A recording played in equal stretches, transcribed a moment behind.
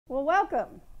Well,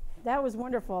 welcome. That was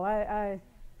wonderful.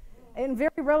 And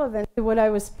very relevant to what I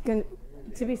was going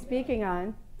to be speaking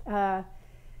on.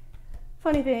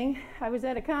 Funny thing, I was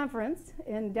at a conference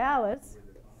in Dallas,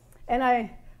 and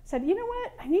I said, you know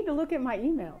what? I need to look at my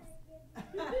emails.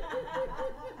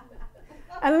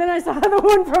 And then I saw the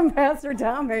one from Pastor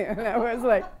Tommy, and I was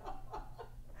like,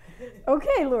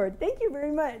 okay, Lord, thank you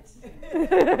very much.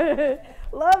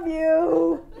 Love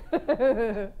you.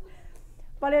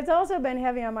 But it's also been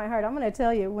heavy on my heart. I'm going to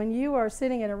tell you, when you are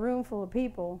sitting in a room full of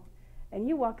people and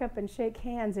you walk up and shake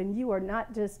hands and you are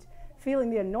not just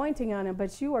feeling the anointing on them,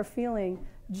 but you are feeling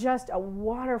just a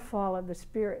waterfall of the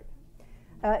Spirit.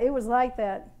 It was like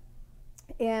that.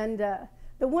 And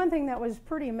the one thing that was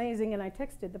pretty amazing, and I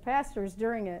texted the pastors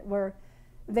during it, where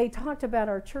they talked about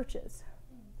our churches.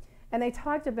 And they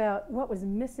talked about what was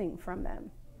missing from them.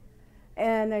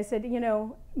 And I said, you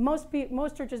know, most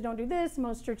churches don't do this,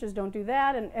 most churches don't do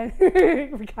that.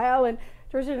 And Kyle and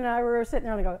Trisha and I were sitting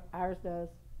there and I go, ours does.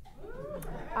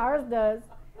 Ours does.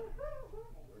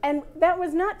 And that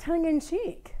was not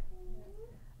tongue-in-cheek.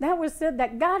 That was said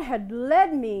that God had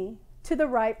led me to the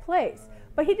right place.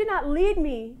 But he did not lead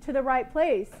me to the right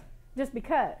place just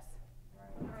because.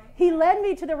 He led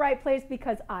me to the right place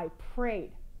because I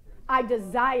prayed. I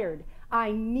desired.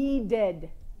 I needed.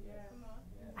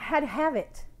 I had to have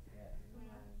it.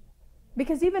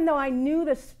 Because even though I knew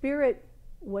the Spirit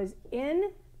was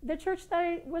in the church that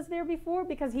I was there before,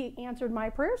 because he answered my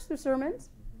prayers through sermons,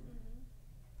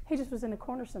 he just was in the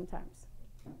corner sometimes.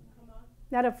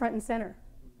 Not up front and center.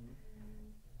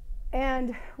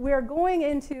 And we're going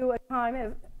into a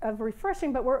time of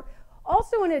refreshing, but we're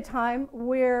also in a time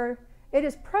where it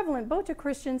is prevalent both to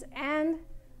Christians and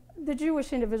the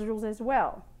Jewish individuals as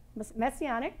well.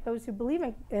 Messianic, those who believe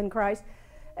in Christ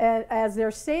as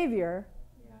their Savior,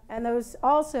 and those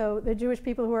also the Jewish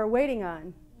people who are waiting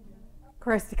on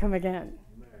Christ to come again,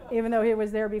 even though he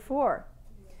was there before.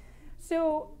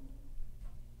 So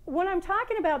what I'm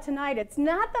talking about tonight, it's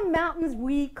not the mountains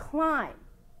we climb,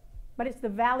 but it's the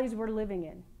valleys we're living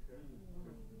in.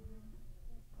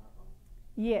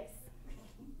 Yes.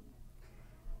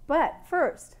 But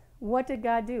first, what did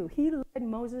God do? He led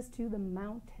Moses to the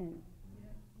mountain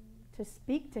to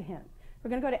speak to him. We're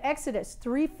going to go to Exodus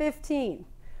 3:15.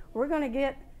 We're going to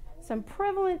get some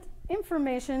prevalent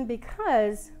information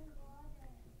because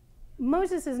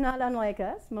Moses is not unlike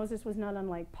us. Moses was not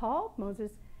unlike Paul.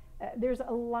 There's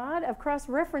a lot of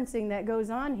cross-referencing that goes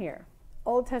on here.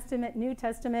 Old Testament, New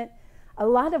Testament, a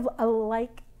lot of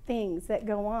alike things that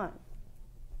go on.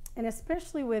 And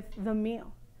especially with the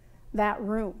meal, that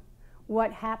room,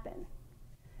 what happened.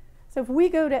 So if we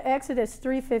go to Exodus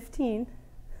 3:15,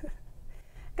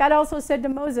 God also said to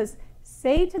Moses,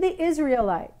 say to the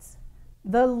Israelites,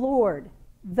 the Lord,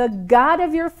 the God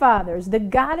of your fathers, the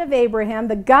God of Abraham,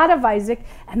 the God of Isaac,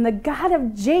 and the God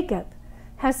of Jacob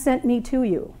has sent me to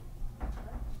you.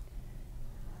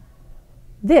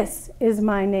 This is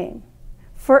my name,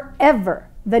 forever,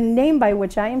 the name by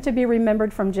which I am to be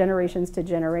remembered from generations to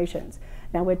generations.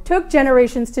 Now, it took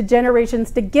generations to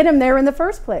get him there in the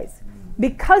first place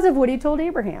because of what he told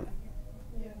Abraham.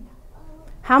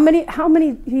 How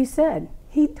many he said?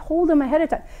 He told him ahead of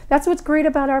time. That's what's great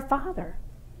about our Father.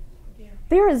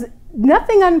 There is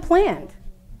nothing unplanned.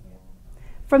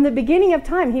 From the beginning of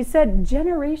time, he said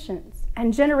generations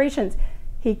and generations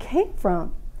he came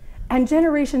from, and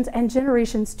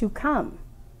generations to come.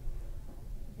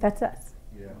 That's us.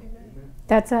 Yeah.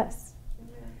 That's us.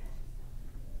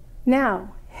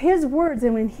 Now, his words,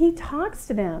 and when he talks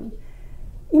to them,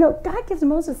 you know, God gives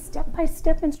Moses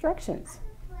step-by-step instructions.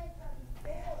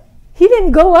 He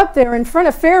didn't go up there in front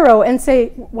of Pharaoh and say,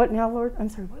 what now, Lord? I'm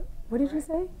sorry, what did you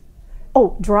say?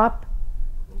 Oh, drop,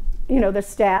 the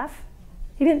staff.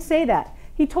 He didn't say that.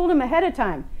 He told him ahead of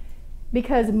time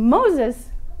because Moses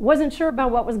wasn't sure about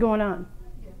what was going on.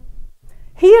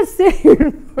 He is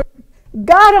saying,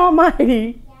 God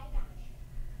Almighty,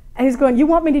 and he's going, you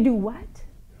want me to do what?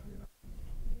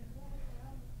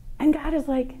 And God is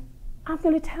like, I'm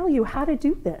going to tell you how to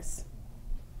do this.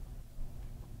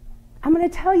 I'm going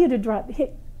to tell you to drop.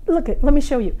 Hey, let me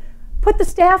show you. Put the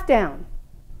staff down.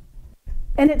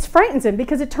 And it frightens him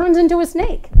because it turns into a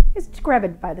snake. He's grabbed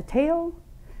it by the tail,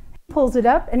 pulls it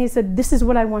up, and he said, this is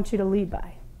what I want you to lead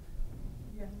by.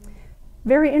 Yeah.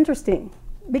 Very interesting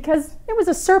because it was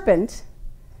a serpent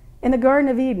in the Garden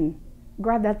of Eden.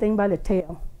 Grab that thing by the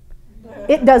tail.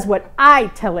 It does what I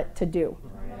tell it to do.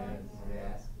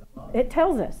 It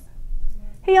tells us.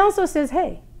 He also says,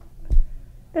 hey,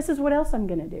 this is what else I'm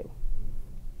going to do.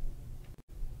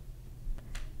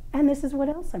 And this is what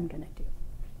else I'm going to do.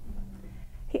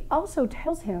 He also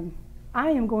tells him,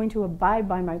 I am going to abide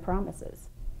by my promises.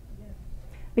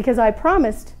 because I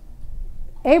promised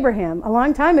Abraham a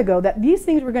long time ago that these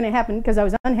things were going to happen because I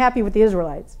was unhappy with the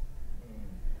Israelites.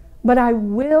 But I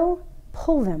will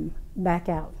pull them back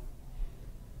out.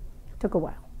 Took a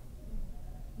while.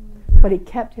 But he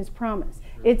kept his promise.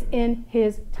 It's in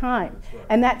his time.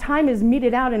 And that time is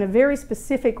meted out in a very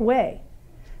specific way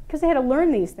because they had to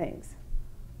learn these things.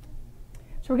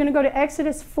 So we're going to go to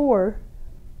Exodus 4.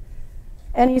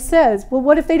 And he says, well,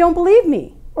 what if they don't believe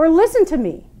me or listen to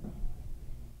me?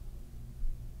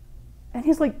 And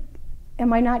he's like,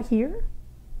 am I not here?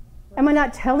 Am I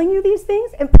not telling you these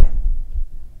things?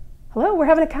 Hello, we're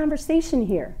having a conversation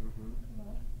here.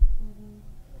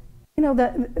 You know,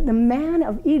 the man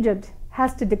of Egypt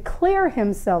has to declare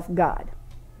himself God.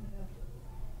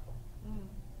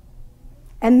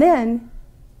 And then,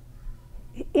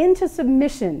 into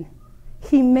submission,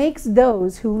 he makes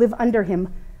those who live under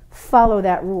him follow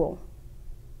that rule.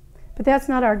 But that's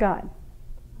not our God.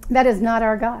 That is not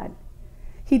our God.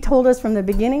 He told us from the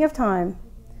beginning of time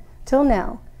till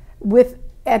now,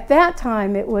 at that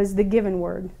time it was the given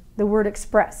word, the word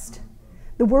expressed.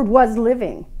 The word was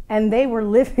living, and they were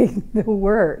living the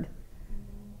word.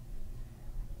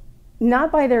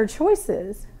 Not by their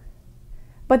choices,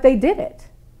 but they did it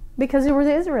because they were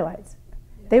the Israelites.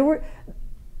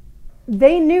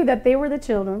 They knew that they were the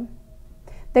children.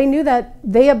 They knew that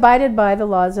they abided by the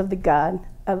laws of the God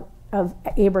of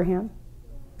Abraham,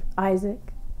 Isaac.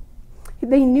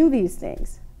 They knew these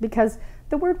things because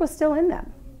the word was still in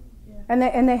them.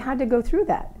 And they had to go through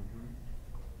that.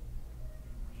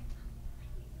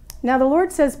 Now the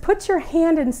Lord says, put your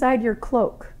hand inside your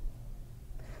cloak.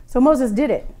 So Moses did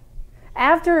it.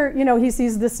 After, he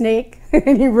sees the snake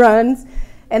and he runs,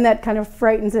 and that kind of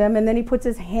frightens him, and then he puts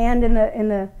his hand in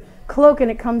the cloak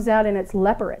and it comes out and it's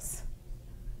leprous.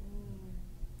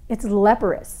 It's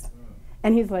leprous.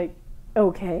 And he's like,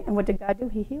 okay. And what did God do?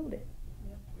 He healed it.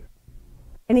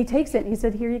 And he takes it and he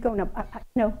said, here you go.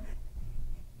 Now,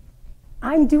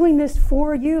 I'm doing this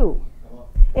for you.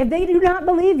 If they do not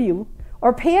believe you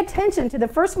or pay attention to the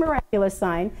first miraculous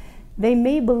sign, they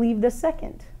may believe the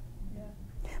second.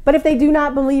 But if they do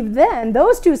not believe then,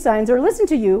 those two signs, or listen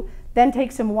to you, then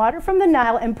take some water from the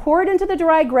Nile and pour it into the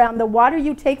dry ground. The water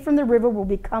you take from the river will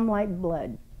become like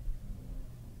blood.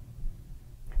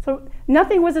 So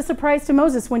nothing was a surprise to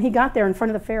Moses when he got there in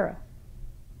front of the Pharaoh.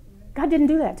 God didn't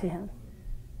do that to him.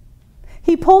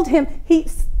 He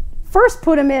first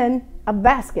put him in a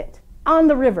basket on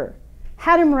the river,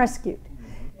 had him rescued.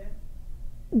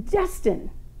 Destined.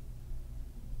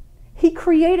 He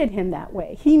created him that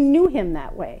way. He knew him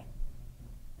that way.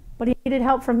 But he needed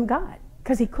help from God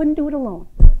because he couldn't do it alone.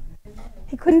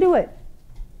 He couldn't do it.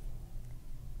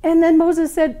 And then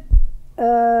Moses said,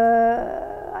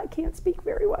 I can't speak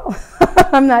very well.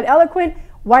 I'm not eloquent.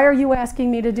 Why are you asking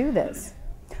me to do this?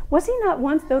 Was he not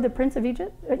once, though, the prince of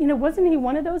Egypt? Wasn't he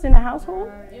one of those in the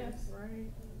household? Yes.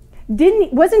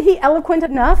 Wasn't he eloquent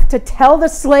enough to tell the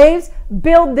slaves,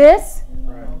 build this,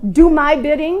 do my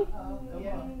bidding?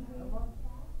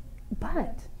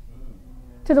 But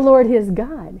to the Lord his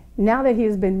God, now that he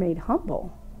has been made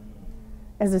humble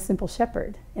as a simple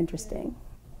shepherd, interesting,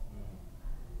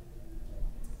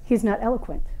 he's not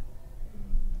eloquent.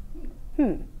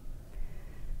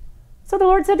 So the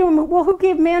Lord said to him, well, who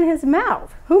gave man his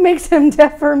mouth? Who makes him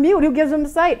deaf or mute? Who gives him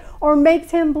sight or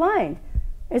makes him blind?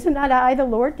 Isn't not I the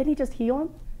Lord? Didn't he just heal him?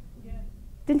 Yeah.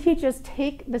 Didn't he just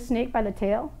take the snake by the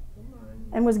tail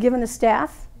and was given the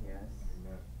staff? Yes.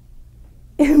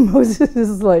 And Moses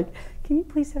is like, can you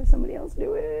please have somebody else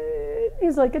do it?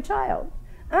 He's like a child.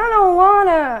 I don't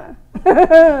wanna.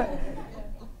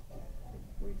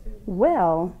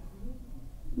 Well,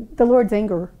 the Lord's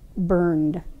anger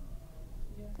burned.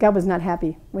 God was not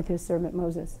happy with his servant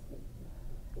Moses.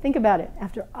 Think about it.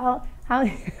 After all, how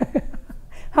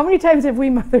many times have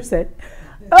we mothers said,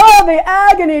 oh, the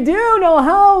agony, do you know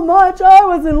how much I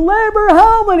was in labor,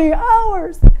 how many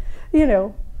hours? Yeah,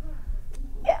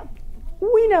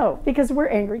 we know because we're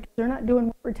angry because they're not doing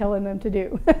what we're telling them to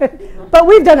do. But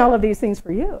we've done all of these things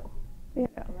for you.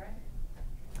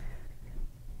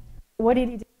 What did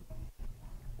he do?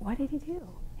 What did he do?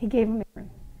 He gave him Aaron.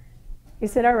 He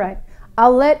said, all right,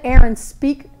 I'll let Aaron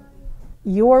speak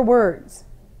your words,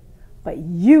 but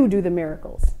you do the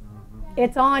miracles.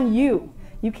 It's on you.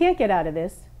 You can't get out of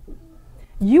this.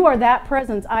 You are that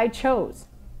presence I chose.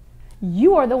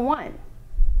 You are the one.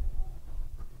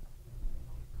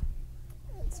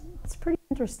 It's pretty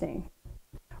interesting.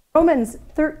 Romans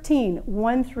 13,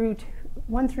 1 through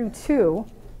 2.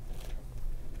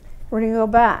 We're going to go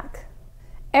back.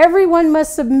 Everyone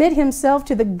must submit himself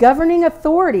to the governing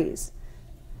authorities,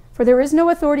 for there is no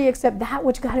authority except that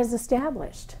which God has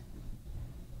established.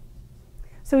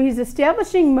 So he's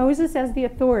establishing Moses as the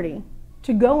authority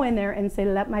to go in there and say,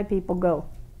 let my people go.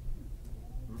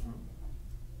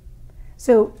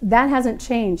 So that hasn't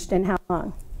changed in how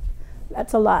long?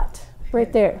 That's a lot.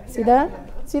 Right there. See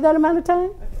that? See that amount of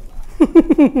time?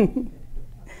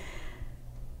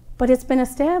 But it's been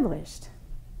established.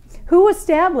 Who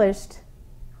established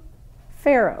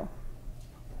Pharaoh?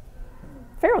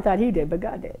 Pharaoh thought he did, but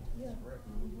God did.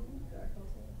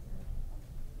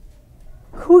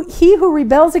 He who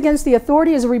rebels against the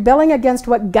authority is rebelling against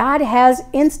what God has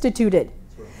instituted.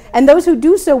 And those who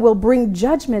do so will bring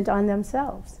judgment on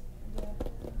themselves.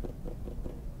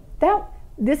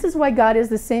 This is why God is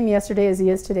the same yesterday as he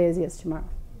is today as he is tomorrow.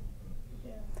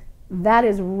 That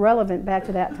is relevant back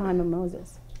to that time of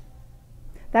Moses.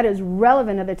 That is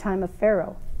relevant at the time of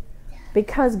Pharaoh.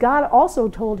 Because God also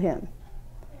told him,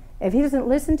 if he doesn't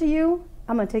listen to you,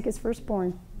 I'm going to take his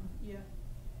firstborn. Yeah.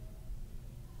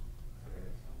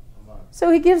 So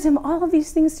he gives him all of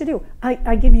these things to do.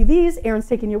 I give you these. Aaron's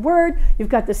taking your word. You've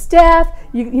got the staff.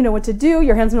 You know what to do.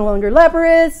 Your hand's no longer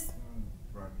leprous.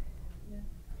 Right. Yeah.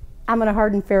 I'm going to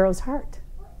harden Pharaoh's heart.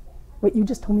 Wait, you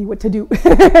just told me what to do.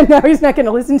 Now he's not going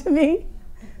to listen to me.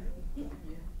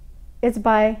 It's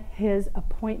by his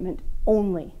appointment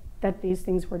only that these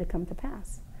things were to come to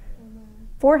pass.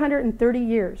 430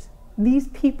 years, these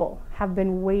people have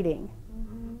been waiting.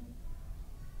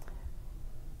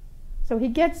 So he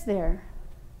gets there.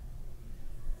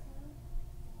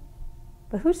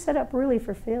 But who's set up really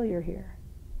for failure here?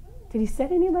 Did he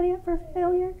set anybody up for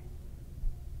failure?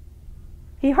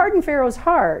 He hardened Pharaoh's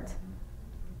heart.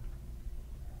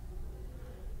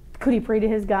 Could he pray to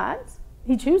his gods?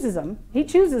 He chooses them. He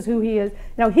chooses who he is.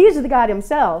 Now, he's the God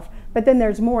himself, but then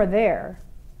there's more there.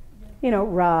 You know,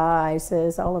 Ra,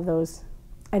 Isis, all of those.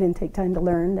 I didn't take time to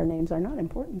learn. Their names are not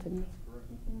important to me.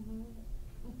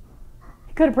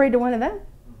 He could have prayed to one of them.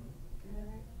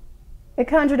 It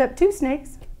conjured up 2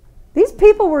 snakes. These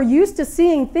people were used to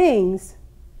seeing things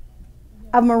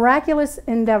of miraculous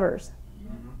endeavors.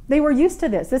 They were used to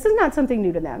this. This is not something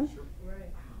new to them.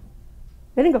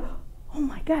 They didn't go, oh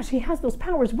my gosh, he has those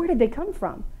powers. Where did they come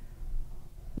from?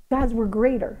 Gods were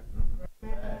greater.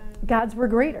 Gods were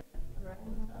greater.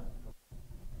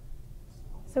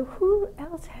 So who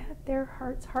else had their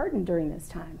hearts hardened during this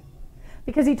time?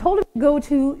 Because he told him to go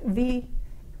to the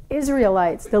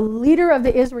Israelites, the leader of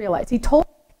the Israelites. He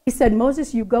said,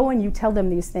 Moses, you go and you tell them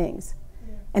these things.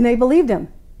 Yeah. And they believed him.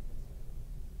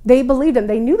 They believed him.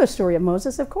 They knew the story of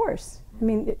Moses, of course. I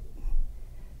mean,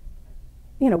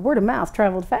 word of mouth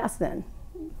traveled fast then,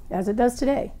 as it does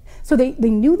today. So they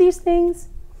knew these things.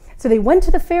 So they went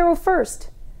to the Pharaoh first.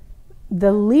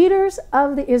 The leaders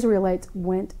of the Israelites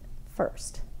went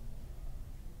first.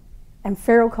 And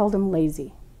Pharaoh called them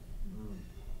lazy.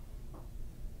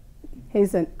 He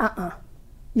said,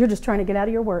 you're just trying to get out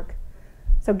of your work.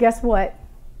 So guess what?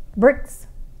 Bricks.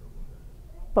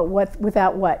 But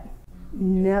without what?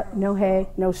 No hay,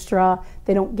 no straw.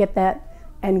 They don't get that.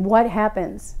 And what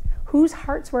happens? Whose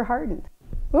hearts were hardened?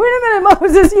 Wait a minute,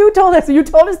 Moses, you told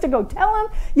us to go tell them.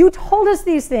 You told us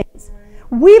these things.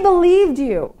 We believed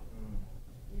you.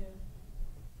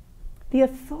 The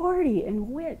authority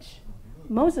in which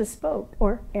Moses spoke,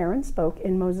 or Aaron spoke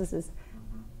in Moses's,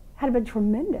 had been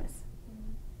tremendous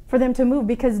for them to move,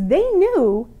 because they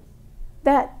knew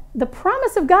that the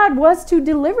promise of God was to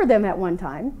deliver them at one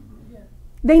time.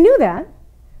 They knew that.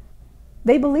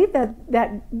 They believed that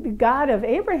the God of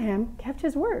Abraham kept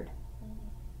his word.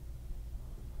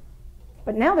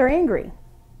 But now they're angry.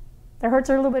 Their hearts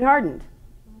are a little bit hardened.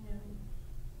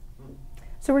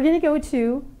 So we're going to go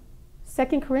to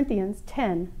 2 Corinthians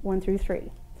 10, 1 through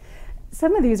 3.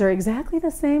 Some of these are exactly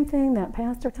the same thing that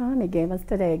Pastor Tommy gave us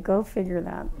today. Go figure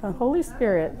that. The Holy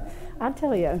Spirit, I'll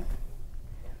tell you.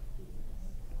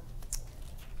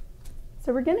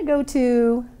 So we're going to go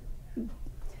to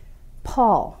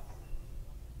Paul.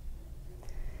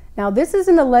 Now this is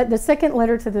in the second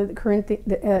letter to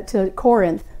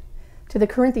Corinth, to the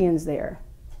Corinthians there.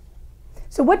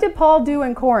 So what did Paul do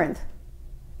in Corinth?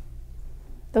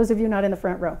 Those of you not in the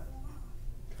front row.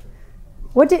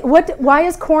 Why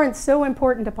is Corinth so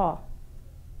important to Paul?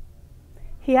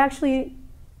 He actually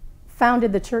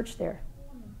founded the church there.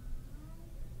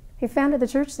 He founded the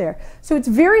church there. So it's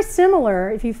very similar,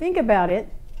 if you think about it,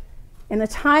 in the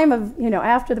time of,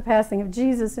 after the passing of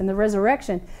Jesus and the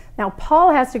resurrection. Now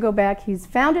Paul has to go back. He's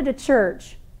founded a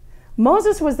church.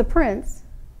 Moses was the prince.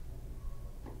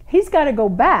 He's got to go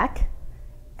back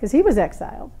because he was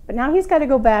exiled. But now he's got to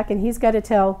go back and he's got to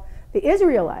tell the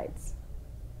Israelites,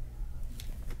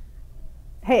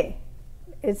 hey,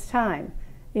 it's time.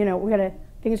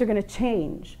 Things are going to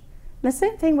change. And the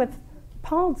same thing with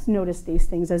Paul's noticed these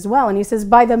things as well. And he says,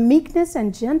 by the meekness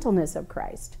and gentleness of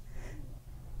Christ.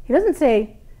 He doesn't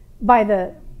say by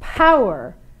the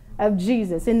power of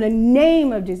Jesus, in the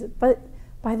name of Jesus, but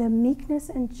by the meekness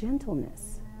and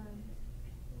gentleness.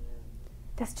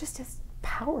 That's just as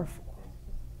powerful.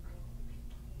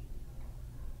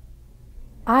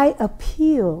 I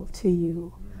appeal to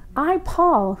you. I,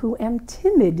 Paul, who am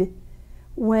timid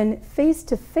when face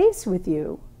to face with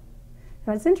you.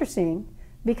 Now it's interesting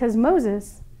because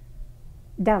Moses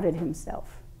doubted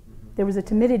himself. There was a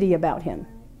timidity about him.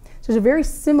 So there's a very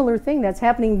similar thing that's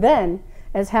happening then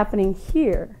as happening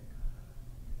here.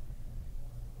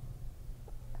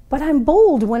 But I'm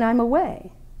bold when I'm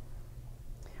away.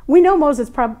 We know Moses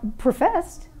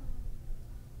professed.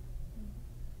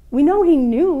 We know he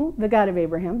knew the God of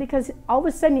Abraham because all of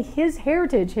a sudden his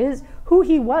heritage, who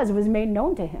he was made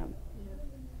known to him.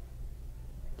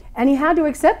 And he had to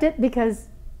accept it because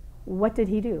what did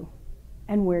he do?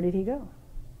 And where did he go?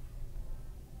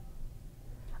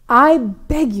 I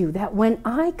beg you that when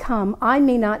I come, I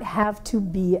may not have to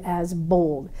be as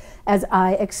bold as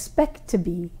I expect to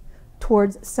be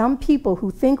towards some people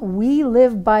who think we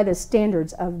live by the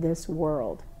standards of this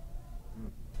world.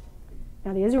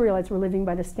 Now, the Israelites were living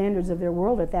by the standards of their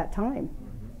world at that time.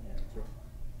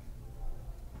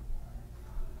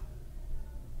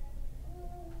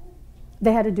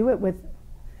 They had to do it with,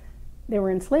 they were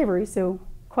in slavery, so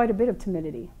quite a bit of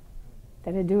timidity.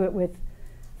 They had to do it with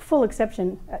full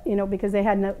exception, because they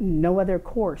had no other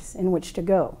course in which to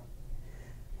go.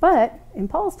 But in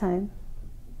Paul's time,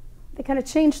 they kind of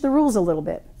changed the rules a little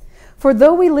bit. For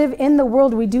though we live in the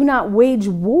world, we do not wage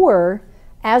war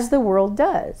as the world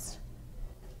does.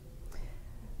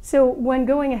 So when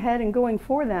going ahead and going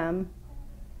for them,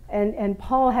 and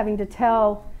Paul having to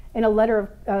tell in a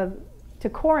letter to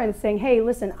Corinth saying, hey,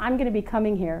 listen, I'm going to be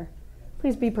coming here.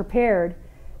 Please be prepared.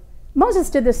 Moses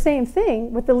did the same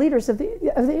thing with the leaders of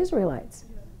the Israelites.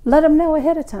 Let them know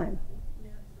ahead of time.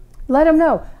 Let them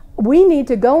know. We need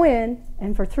to go in,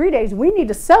 and for 3 days, we need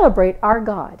to celebrate our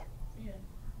God.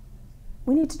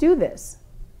 We need to do this.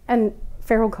 And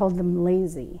Pharaoh called them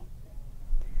lazy.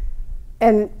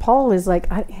 And Paul is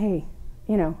like, hey,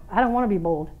 I don't want to be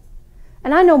bold.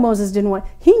 And I know Moses didn't want,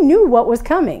 he knew what was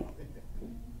coming.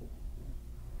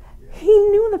 He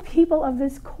knew the people of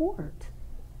this court.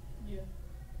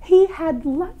 He had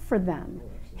love for them.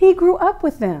 He grew up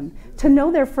with them. To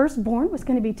know their firstborn was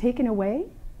going to be taken away.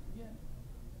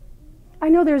 I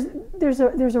know there's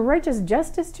a righteous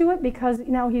justice to it because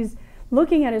now he's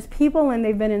looking at his people and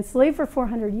they've been enslaved for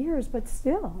 400 years, but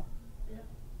still,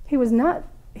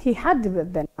 he had to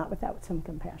have been not without some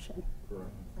compassion.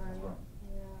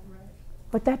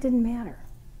 But that didn't matter.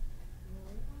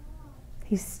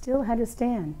 He still had to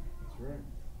stand,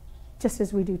 just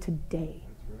as we do today.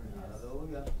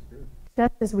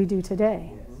 Just as we do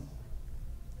today.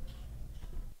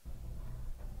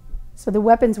 So the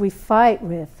weapons we fight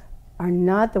with are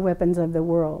not the weapons of the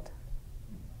world.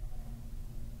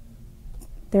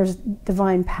 There's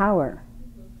divine power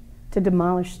to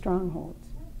demolish strongholds.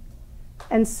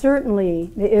 And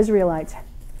certainly the Israelites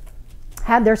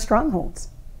had their strongholds.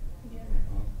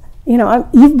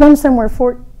 You've been somewhere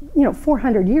for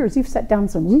 400 years. You've set down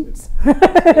some roots.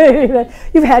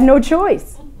 You've had no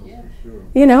choice.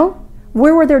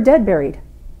 Where were their dead buried?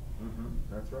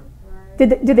 That's right.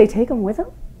 Did they take them with them?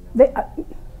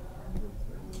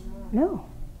 No.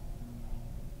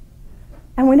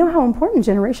 And we know how important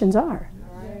generations are.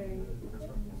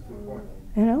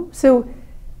 So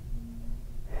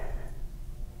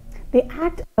the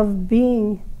act of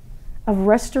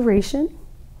restoration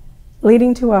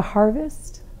leading to a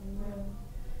harvest.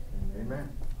 Amen.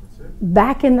 That's it.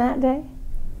 Back in that day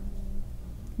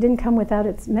didn't come without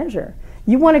its measure.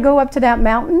 You want to go up to that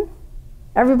mountain?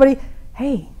 Everybody,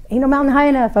 hey, ain't no mountain high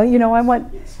enough.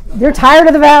 They're tired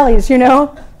of the valleys,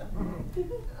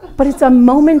 But it's a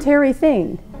momentary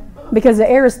thing because the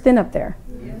air is thin up there.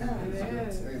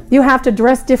 You have to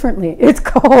dress differently. It's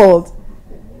cold.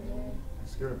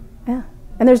 Yeah.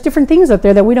 And there's different things up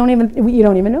there that you don't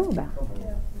even know about.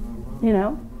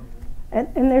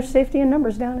 And there's safety in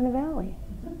numbers down in the valley.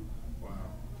 Wow.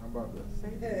 How about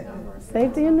this?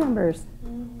 Safety in numbers.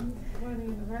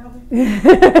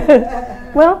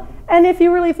 Well, and if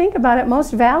you really think about it,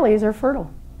 most valleys are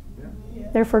fertile.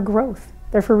 They're for growth.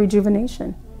 They're for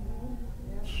rejuvenation.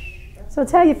 So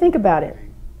it's how you think about it.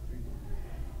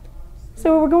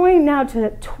 So we're going now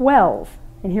to 12.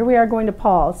 And here we are going to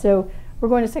Paul. So we're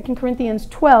going to 2 Corinthians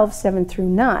 12, 7 through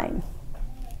 9.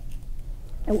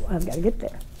 Oh, I've got to get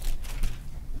there.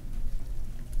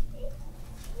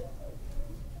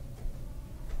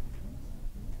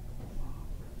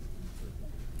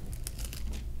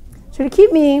 So to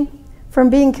keep me from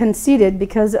being conceited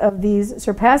because of these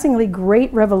surpassingly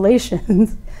great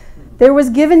revelations, there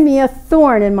was given me a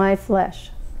thorn in my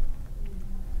flesh.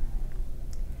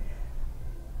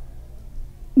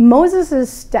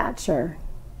 Moses' stature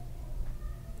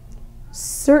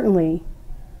certainly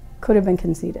could have been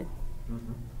conceited.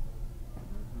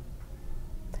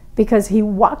 Because he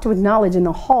walked with knowledge in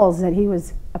the halls that he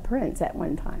was a prince at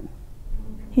one time.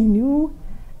 He knew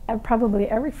probably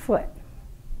every foot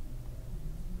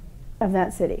of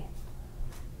that city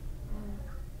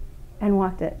and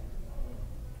walked it.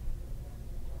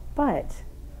 But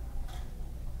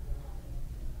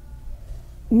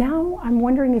now I'm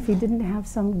wondering if he didn't have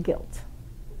some guilt,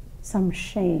 some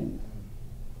shame,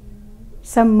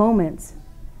 some moments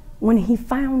when he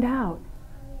found out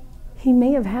he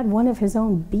may have had one of his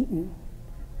own beaten,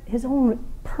 his own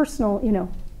personal,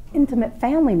 intimate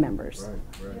family members,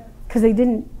 because they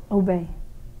didn't obey.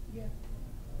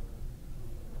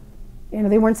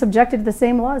 They weren't subjected to the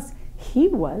same laws he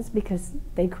was, because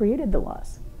they created the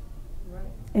laws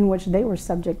in which they were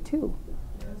subject to.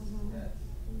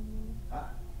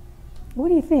 What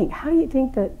do you think? How do you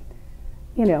think that,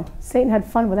 Satan had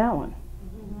fun with that one?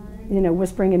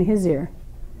 Whispering in his ear.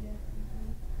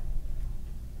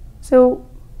 So,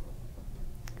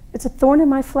 it's a thorn in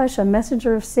my flesh, a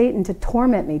messenger of Satan to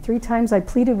torment me. 3 times I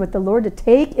pleaded with the Lord to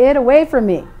take it away from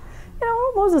me.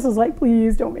 Moses is like,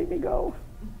 please don't make me go.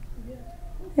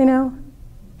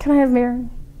 Can I have Mary?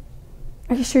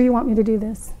 Are you sure you want me to do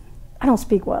this? I don't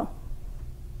speak well.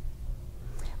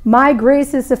 My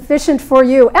grace is sufficient for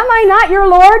you. Am I not your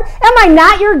Lord? Am I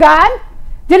not your God?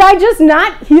 Did I just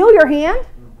not heal your hand?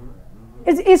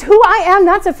 Is who I am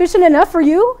not sufficient enough for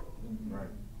you?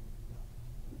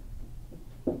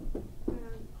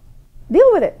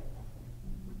 Deal with it.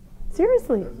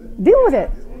 Seriously, deal with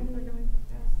it.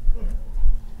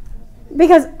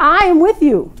 Because I am with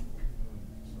you.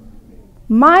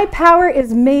 My power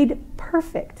is made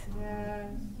perfect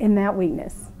in that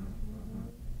weakness.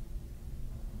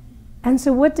 And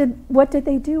so what did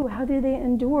they do? How did they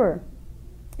endure?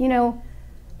 In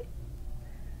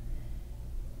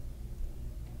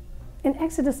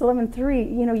Exodus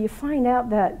 11:3, you find out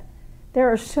that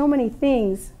there are so many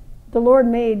things the Lord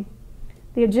made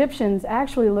the Egyptians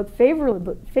actually look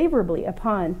favorably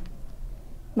upon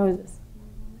Moses.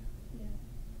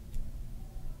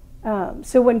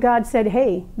 So when God said,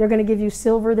 hey, they're going to give you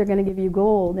silver, they're going to give you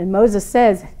gold, and Moses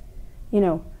says,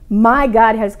 my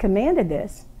God has commanded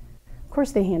this, of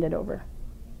course they handed over.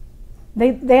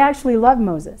 They actually loved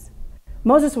Moses.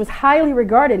 Moses was highly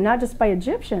regarded, not just by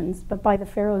Egyptians, but by the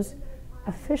Pharaoh's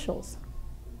officials.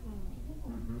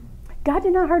 God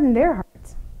did not harden their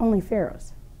hearts, only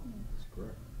Pharaoh's. That's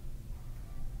correct.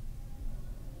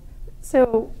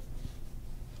 So,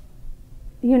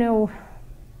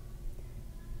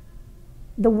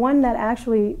 the one that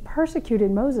actually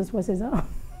persecuted Moses was his own,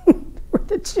 were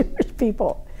the Jewish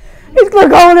people. He's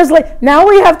calling us like, now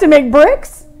we have to make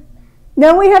bricks?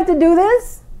 Now we have to do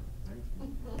this?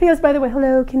 P.S. by the way,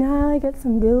 hello, can I get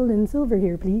some gold and silver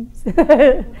here, please?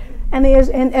 and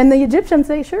the Egyptians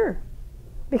say, sure,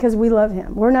 because we love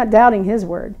him. We're not doubting his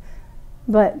word.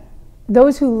 But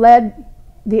those who led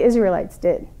the Israelites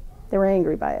did. They were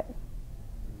angry by it.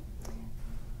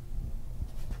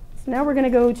 So now we're going to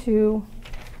go to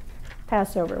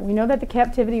Passover. We know that the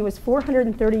captivity was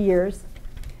 430 years.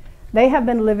 They have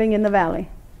been living in the valley.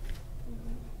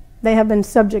 They have been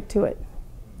subject to it.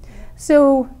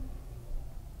 So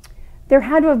there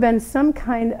had to have been some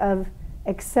kind of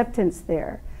acceptance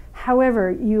there.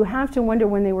 However, you have to wonder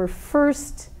when they were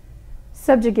first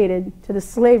subjugated to the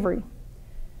slavery.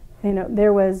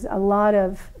 There was a lot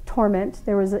of torment.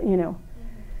 There was,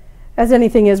 as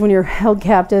anything is when you're held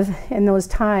captive in those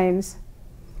times.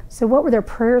 So what were their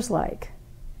prayers like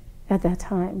at that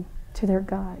time to their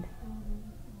God?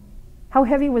 How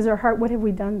heavy was their heart? What have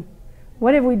we done?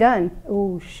 What have we done?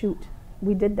 Oh, shoot,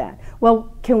 we did that.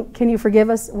 Well, can you forgive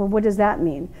us? Well, what does that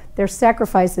mean? There's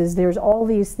sacrifices. There's all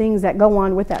these things that go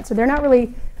on with that. So they're not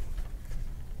really,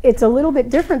 it's a little bit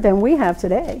different than we have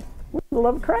today. We have the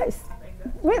love of Christ.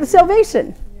 We have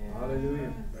salvation.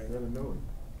 Hallelujah.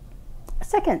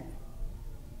 Second,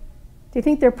 do you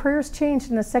think their prayers changed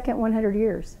in the second 100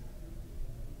 years?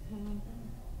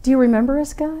 Do you remember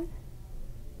us, God?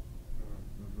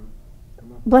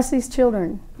 Bless these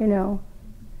children,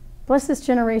 Bless this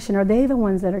generation. Are they the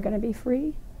ones that are going to be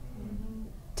free?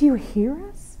 Do you hear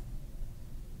us?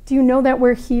 Do you know that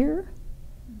we're here?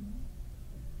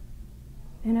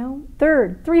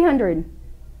 Third, 300.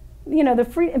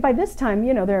 By this time,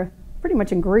 they're pretty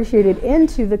much ingratiated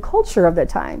into the culture of the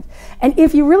time. And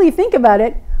if you really think about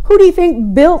it, who do you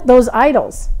think built those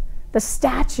idols? the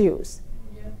statues.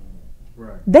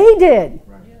 Right. They did.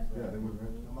 Right. Yeah, they were.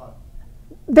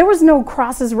 There was no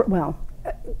crosses, well,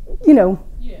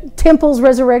 temples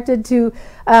resurrected to,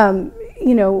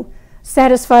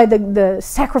 satisfy the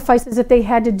sacrifices that they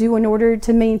had to do in order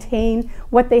to maintain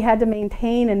what they had to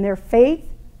maintain in their faith.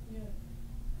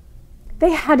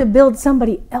 They had to build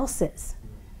somebody else's.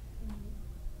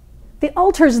 The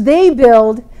altars they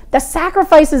build, the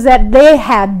sacrifices that they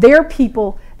had, their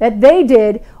people, that they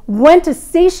did, went to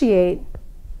satiate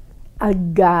a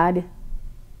God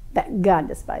that God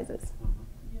despises.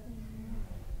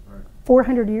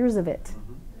 400 years of it.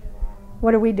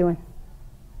 What are we doing?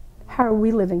 How are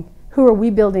we living? Who are we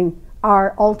building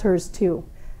our altars to?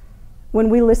 When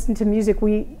we listen to music,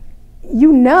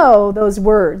 you know those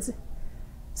words.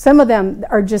 Some of them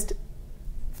are just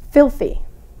filthy.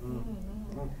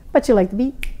 But you like the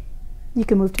beat. You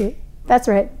can move to it. That's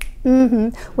right.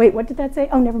 Wait, what did that say?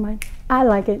 Oh, never mind. I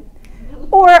like it.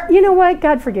 Or, you know what?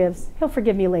 God forgives. He'll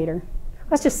forgive me later.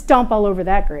 Let's just stomp all over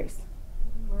that grace.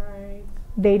 Right.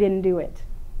 They didn't do it.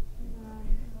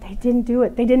 They didn't do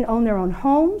it. They didn't own their own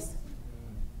homes.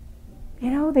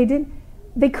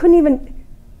 They couldn't even,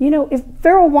 if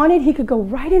Pharaoh wanted, he could go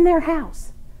right in their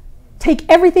house, take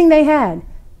everything they had,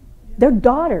 their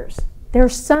daughters, their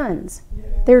sons,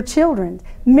 their children,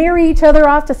 marry each other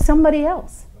off to somebody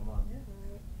else.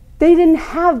 They didn't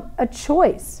have a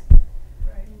choice.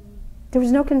 There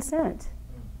was no consent.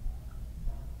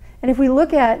 And if we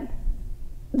look at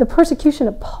the persecution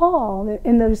of Paul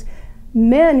and those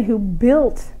men who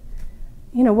built,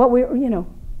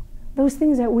 those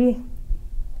things that we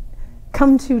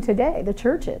come to today, the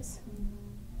churches.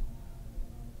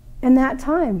 In that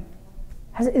time,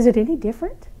 is it any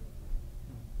different?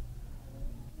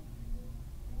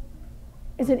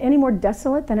 Is it any more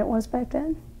desolate than it was back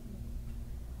then?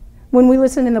 When we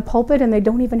listen in the pulpit and they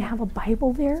don't even have a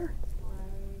Bible there?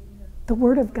 The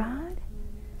Word of God?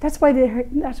 That's why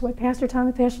Pastor Tom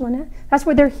and Pastor Lynette, that's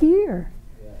why they're here.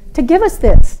 To give us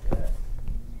this.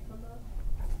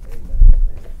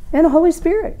 And the Holy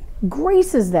Spirit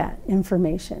graces that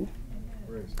information.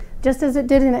 Just as it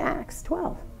did in Acts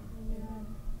 12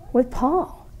 with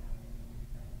Paul.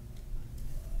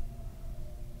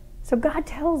 So God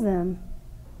tells them,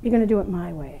 you're going to do it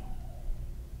my way.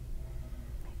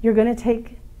 You're going to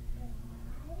take,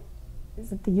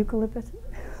 is it the eucalyptus?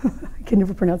 I can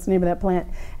never pronounce the name of that plant.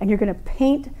 And you're going to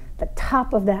paint the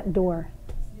top of that door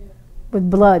with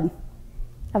blood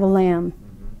of a lamb.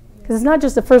 Because it's not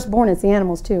just the firstborn, it's the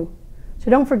animals too. So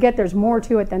don't forget there's more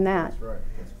to it than that. That's right.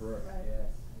 That's correct.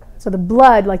 So the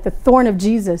blood, like the thorn of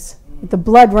Jesus, with the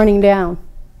blood running down.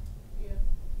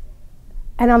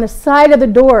 And on the side of the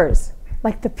doors,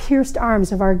 like the pierced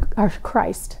arms of our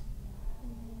Christ.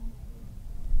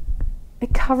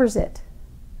 It covers it.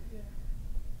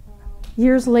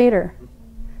 Years later.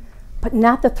 But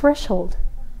not the threshold.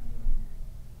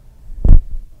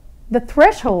 The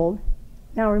threshold,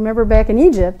 now remember back in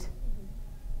Egypt,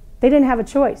 they didn't have a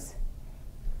choice.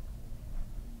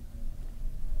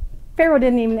 Pharaoh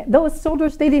those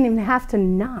soldiers, they didn't even have to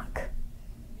knock.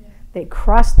 They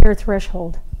crossed their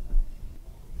threshold.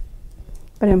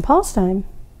 But in Paul's time,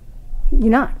 you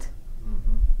knocked.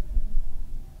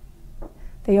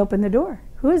 They opened the door.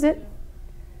 Who is it?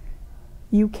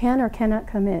 You can or cannot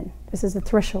come in. This is the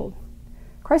threshold.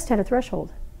 Christ had a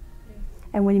threshold.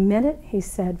 And when he met it, he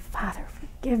said, Father,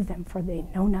 forgive them, for they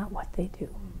know not what they do.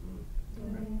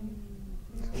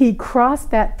 He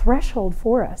crossed that threshold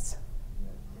for us.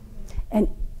 And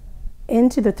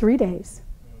into the 3 days.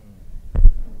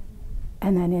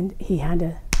 And then he had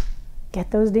to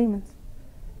get those demons.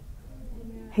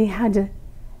 He had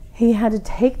to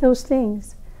take those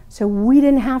things so we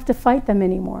didn't have to fight them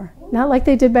anymore. Not like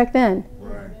they did back then.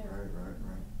 Right.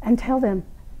 And tell them,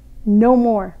 no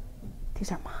more.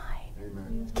 These are mine.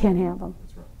 Amen. You can't have them.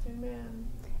 That's right. Amen.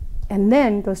 And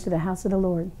then goes to the house of the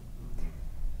Lord.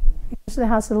 He goes to the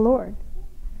house of the Lord.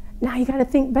 Now you got to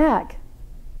think back.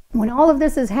 When all of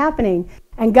this is happening,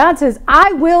 and God says,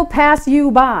 I will pass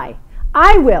you by.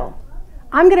 I will.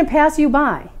 I'm going to pass you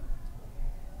by.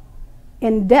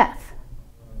 In death.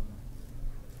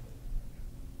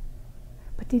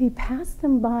 But did he pass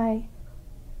them by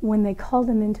when they called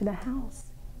him into the house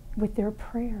with their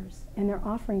prayers and their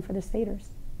offering for the seders,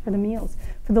 for the meals,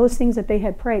 for those things that they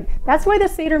had prayed? That's why the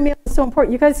Seder meal is so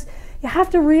important. You guys, you have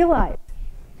to realize,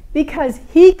 because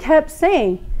he kept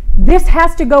saying, this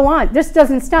has to go on. This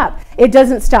doesn't stop. It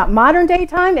doesn't stop modern day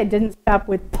time. It didn't stop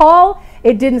with Paul.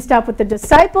 It didn't stop with the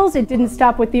disciples. It didn't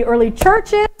stop with the early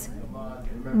churches.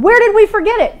 Where did we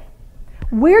forget it?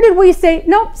 Where did we say,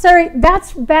 nope, sorry,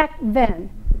 that's back then?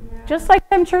 Just like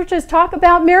some churches talk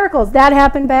about miracles, that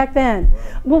happened back then.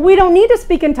 Well, we don't need to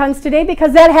speak in tongues today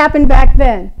because that happened back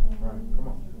then.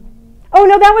 Oh,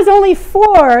 no, that was only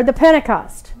for the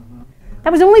Pentecost.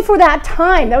 That was only for that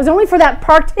time. That was only for that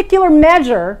particular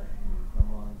measure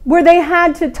where they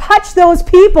had to touch those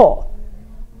people.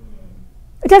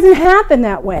 It doesn't happen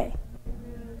that way.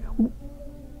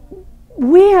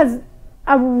 We as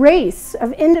a race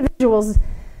of individuals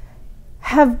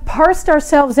have parsed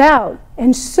ourselves out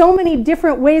in so many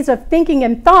different ways of thinking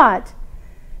and thought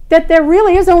that there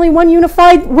really is only one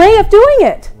unified way of doing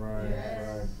it.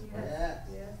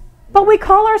 But we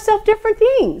call ourselves different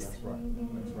things.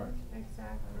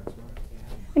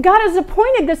 And God has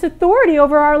appointed this authority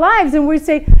over our lives, and we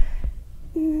say,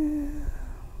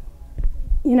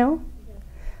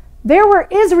 there were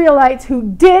Israelites who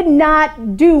did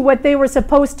not do what they were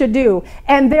supposed to do.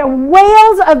 And their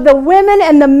wails of the women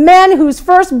and the men whose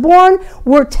firstborn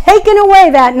were taken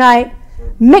away that night,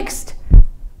 mixed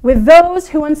with those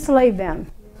who enslaved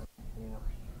them.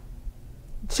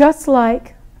 Just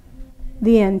like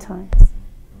the end times.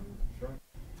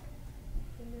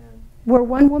 Where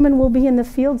one woman will be in the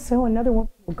field, so another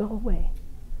woman will go away.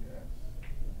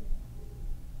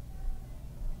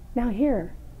 Now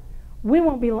here, we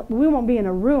won't be in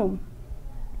a room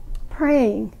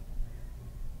praying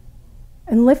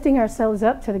and lifting ourselves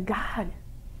up to the God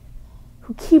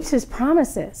who keeps his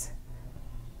promises,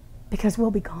 because we'll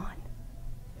be gone.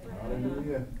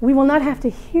 Hallelujah. We will not have to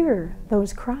hear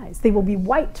those cries. They will be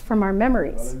wiped from our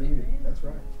memories. Hallelujah. That's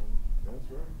right.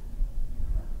 That's right.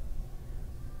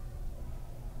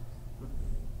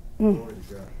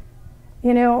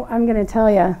 I'm going to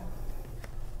tell you,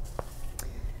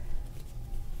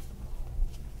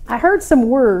 I heard some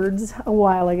words a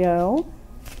while ago.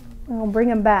 I'll bring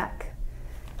them back,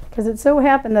 because it so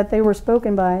happened that they were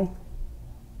spoken by a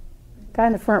guy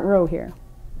in the front row here.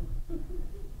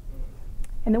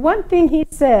 And the one thing he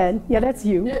said, yeah, that's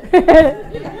you.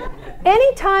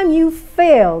 Anytime you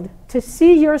failed to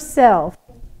see yourself,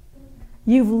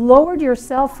 you've lowered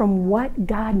yourself from what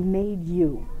God made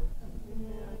you.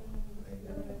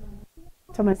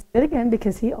 So I'm going to say it again,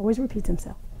 because he always repeats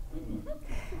himself.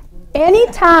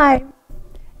 Anytime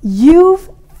you've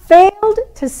failed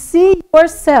to see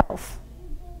yourself,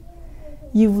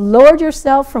 you've lowered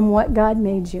yourself from what God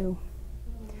made you.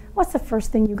 What's the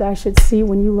first thing you guys should see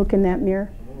when you look in that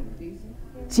mirror?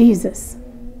 Jesus.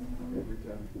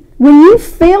 When you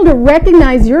fail to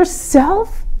recognize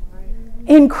yourself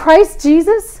in Christ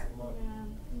Jesus,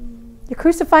 you're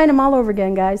crucifying him all over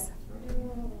again, guys.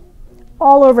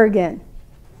 All over again.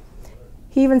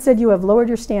 He even said you have lowered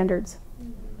your standards.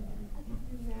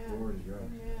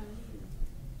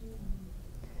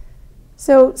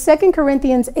 So 2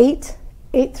 Corinthians 8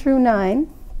 through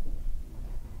 9.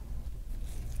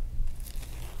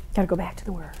 Got to go back to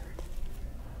the word.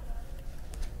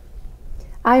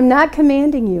 I am not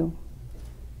commanding you,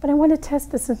 but I want to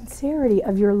test the sincerity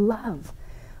of your love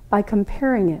by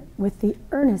comparing it with the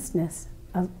earnestness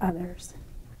of others.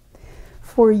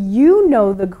 For you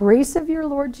know the grace of your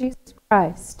Lord Jesus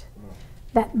Christ,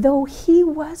 that though he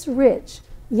was rich,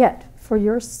 yet for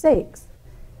your sakes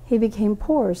he became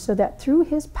poor, so that through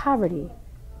his poverty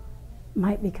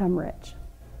might become rich.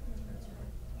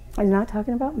 I'm not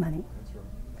talking about money.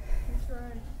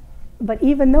 But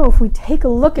even though if we take a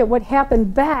look at what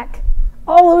happened back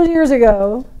all those years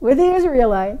ago with the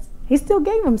Israelites, he still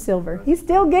gave them silver. He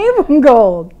still gave them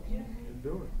gold.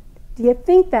 Do you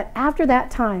think that after that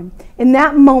time, in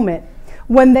that moment,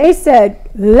 when they said,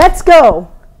 let's go,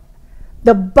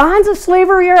 the bonds of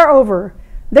slavery are over,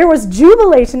 there was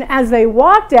jubilation as they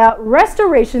walked out,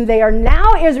 restoration, they are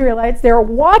now Israelites, they're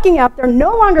walking out, they're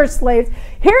no longer slaves,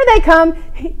 here they come.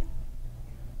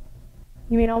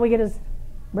 You mean all we get is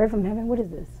bread from heaven? What is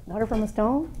this? Water from a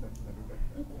stone?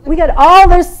 We got all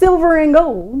this silver and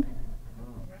gold.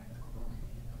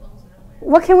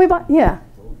 What can we buy? Yeah.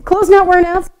 Clothes not wearing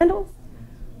out, sandals?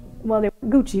 Well, they were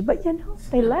Gucci, but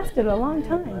they lasted a long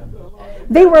time.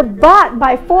 They were bought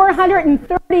by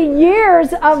 430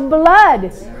 years of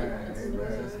blood.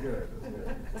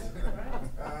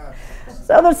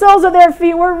 So the soles of their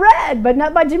feet were red, but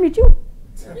not by Jimmy Choo.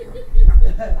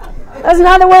 That's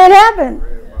not the way it happened.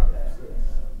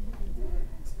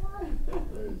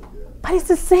 But it's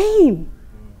the same.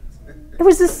 It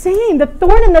was the same. The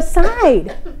thorn in the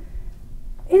side.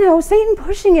 Satan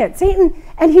pushing it. Satan,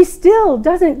 and he still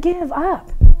doesn't give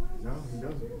up. No, he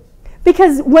doesn't.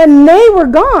 Because when they were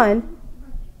gone,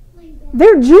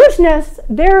 their Jewishness,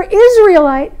 their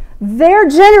Israelite, their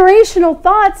generational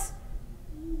thoughts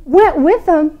went with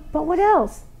them. But what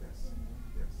else?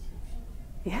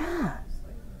 Yeah.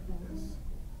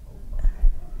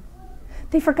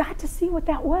 They forgot to see what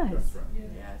that was. That's right.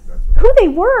 Yes. That's right. Who they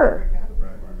were.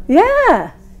 Right.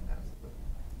 Yeah.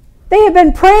 They had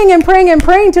been praying and praying and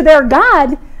praying to their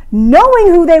God, knowing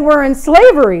who they were in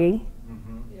slavery,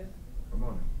 Yeah. Come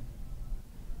on.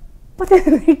 but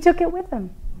then they took it with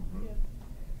them.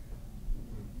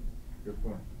 Good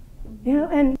point. You know,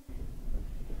 and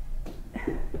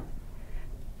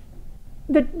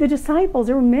the disciples,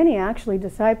 there were many actually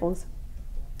disciples.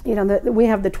 You know, we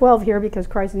have the 12 here because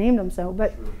Christ named them so,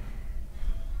 but Sure.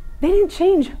 they didn't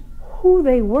change who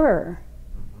they were.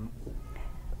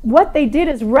 What they did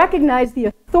is recognize the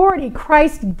authority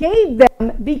Christ gave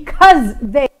them because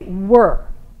they were.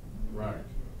 Right.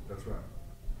 That's right.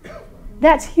 That's right.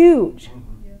 That's huge.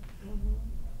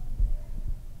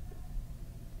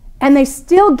 And they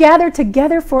still gathered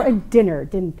together for a dinner,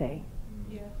 didn't they?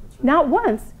 Yeah. Not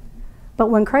once,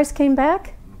 but when Christ came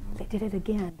back, they did it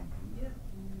again.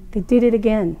 They did it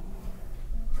again.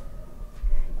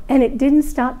 And it didn't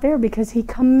stop there because he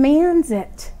commands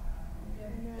it.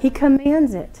 He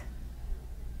commands it.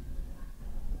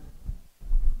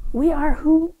 We are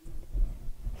who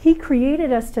he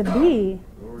created us to be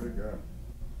Glory to God.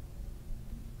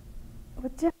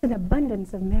 with just an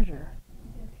abundance of measure.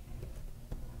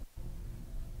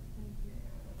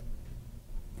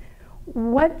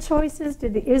 What choices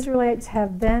did the Israelites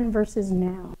have then versus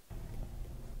now?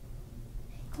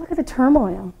 Look at the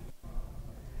turmoil.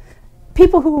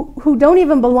 People who don't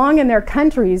even belong in their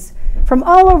countries from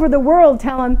all over the world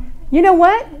tell them, you know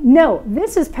what? No,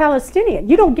 this is Palestinian.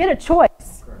 You don't get a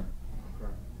choice. Okay.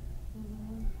 Okay.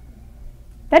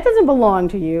 That doesn't belong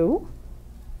to you.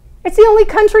 It's the only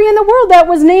country in the world that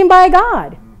was named by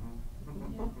God.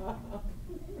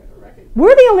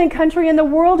 We're the only country in the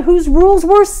world whose rules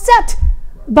were set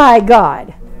by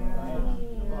God.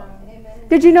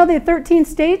 Did you know the 13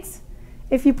 states,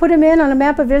 if you put them in on a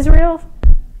map of Israel,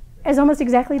 is almost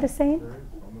exactly the same?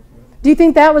 Do you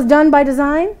think that was done by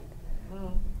design?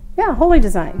 Yeah, holy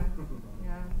design.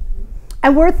 Yeah.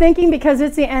 And we're thinking because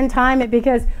it's the end time and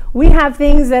because we have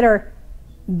things that are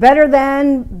better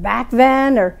than back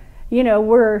then, or, you know,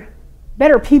 we're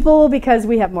better people because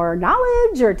we have more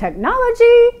knowledge or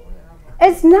technology.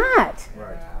 It's not.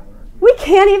 Right. We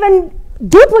can't even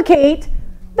duplicate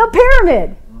the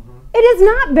pyramid. It is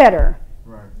not better.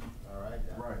 Right. All right.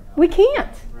 Right. We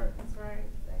can't. Right. That's right.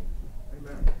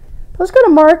 Amen. Let's go to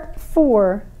Mark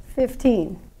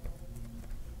 4:15.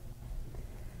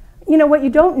 You know, what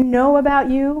you don't know about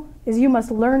you is you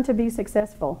must learn to be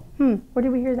successful. Where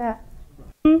did we hear that?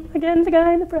 Again, the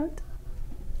guy in the front.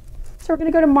 So we're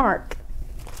going to go to Mark.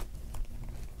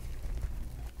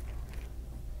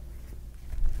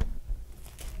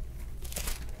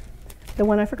 The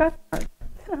one I forgot. Mark.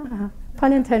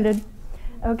 Pun intended.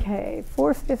 Okay,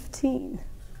 4:15.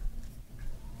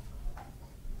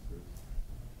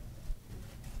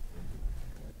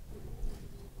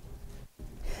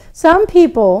 Some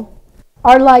people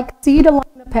are like seed along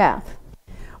the path,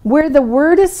 where the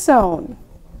word is sown.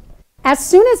 As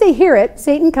soon as they hear it,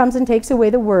 Satan comes and takes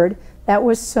away the word that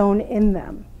was sown in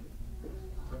them.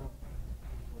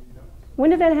 When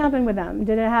did that happen with them?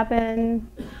 Did it happen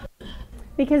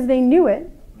because they knew it?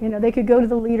 You know, they could go to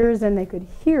the leaders and they could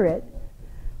hear it.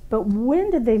 But when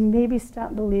did they maybe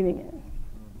stop believing it?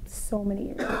 So many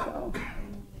years ago.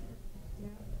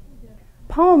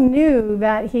 Paul knew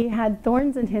that he had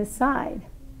thorns in his side.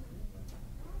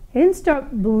 He didn't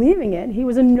start believing it. He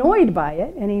was annoyed by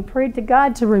it, and he prayed to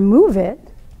God to remove it,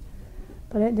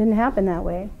 but it didn't happen that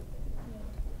way.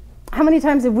 How many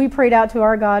times have we prayed out to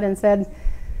our God and said,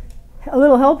 a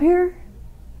little help here?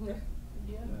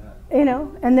 You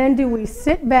know, and then do we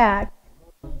sit back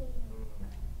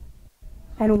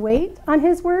and wait on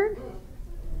his word?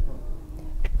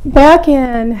 Back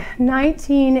in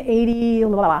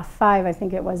 1985, I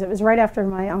think it was right after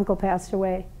my uncle passed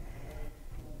away.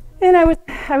 And I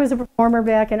was a performer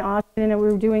back in Austin, and we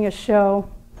were doing a show.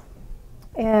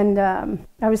 And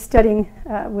I was studying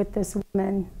with this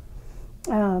woman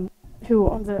who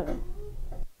owns a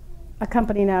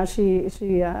company now. She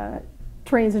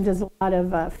trains and does a lot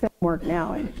of film work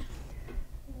now. And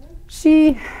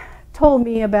she told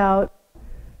me about,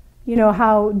 you know,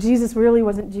 how Jesus really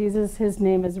wasn't Jesus. His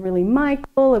name is really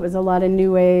Michael. It was a lot of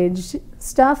New Age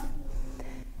stuff.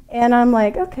 And I'm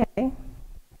like, okay,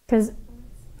 because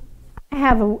I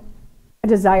have a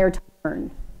desire to learn.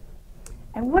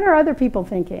 And what are other people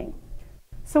thinking?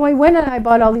 So I went and I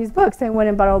bought all these books. I went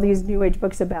and bought all these New Age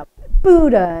books about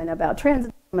Buddha and about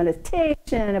transcendental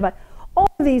meditation, about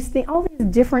all of these things, all these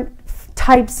different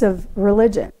types of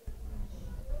religion.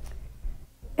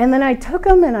 And then I took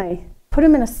them and I put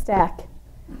them in a stack,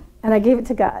 and I gave it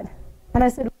to God. And I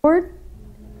said, Lord,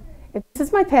 If this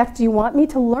is my path, do you want me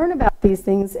to learn about these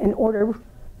things in order,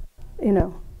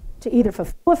 to either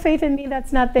fulfill a faith in me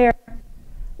that's not there,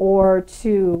 or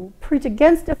to preach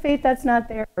against a faith that's not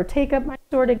there, or take up my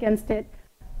sword against it?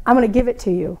 I'm going to give it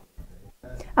to you.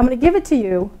 I'm going to give it to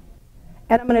you,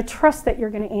 and I'm going to trust that you're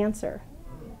going to answer.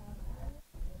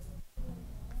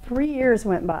 3 years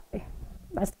went by.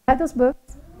 I still had those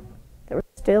books. They were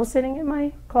still sitting in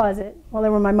my closet. Well, they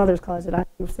were in my mother's closet. I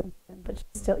moved since then, but she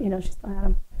still had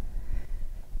them.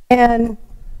 And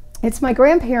it's my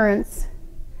grandparents'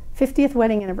 50th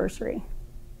wedding anniversary.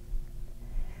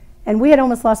 And we had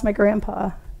almost lost my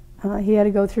grandpa. He had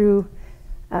to go through,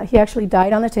 he actually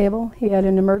died on the table. He had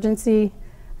an emergency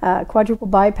quadruple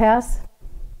bypass.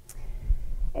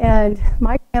 And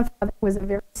my grandfather was a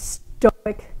very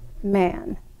stoic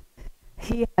man.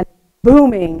 He had a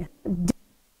booming, deep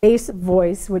bass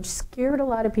voice, which scared a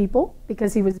lot of people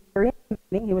because he was very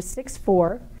intimidating. He was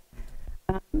 6'4",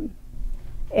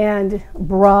 and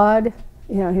broad.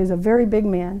 He was a very big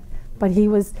man, but he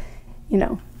was,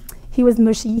 he was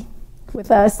mushy with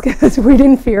us because we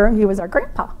didn't fear him. He was our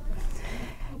grandpa.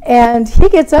 And he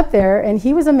gets up there, and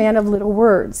he was a man of little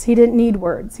words. He didn't need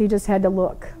words. He just had to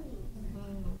look.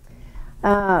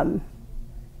 And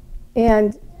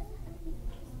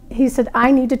he said,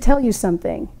 I need to tell you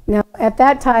something. Now, at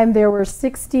that time, there were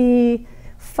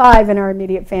 65 in our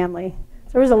immediate family.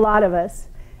 So there was a lot of us.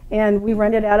 And we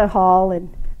rented out a hall,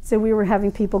 and so we were having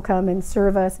people come and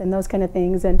serve us and those kind of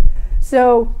things. And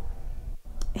so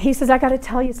he says, I got to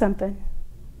tell you something.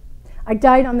 I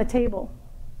died on the table,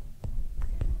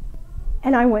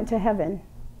 and I went to heaven.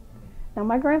 Now,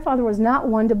 my grandfather was not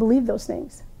one to believe those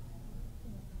things.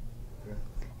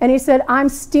 And he said, I'm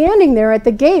standing there at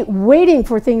the gate waiting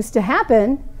for things to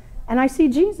happen, and I see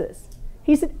Jesus.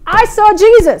 He said, I saw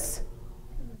Jesus.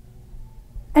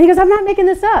 And he goes, I'm not making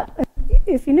this up.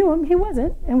 If you knew him, he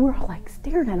wasn't. And we're all like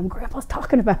staring at him. Grandpa's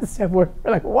talking about stuff. We're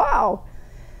like, wow.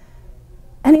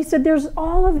 And he said, there's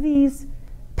all of these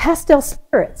pastel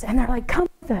spirits, and they're like, come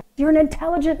with us. You're an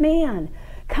intelligent man.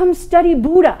 Come study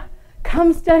Buddha.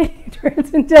 Come study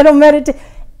Transcendental Meditation.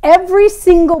 Every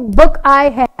single book I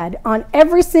had on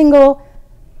every single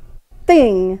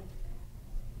thing,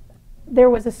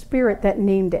 there was a spirit that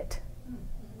named it.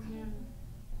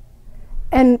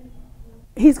 And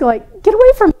he's like, get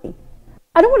away from me.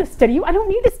 I don't want to study you. I don't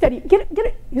need to study you. Get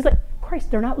it. He's like,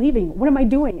 Christ, they're not leaving. What am I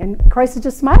doing? And Christ is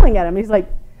just smiling at him. He's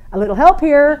like, a little help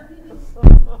here.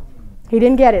 He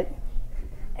didn't get it.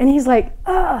 And he's like,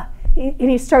 and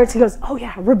he starts, he goes, oh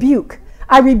yeah, rebuke.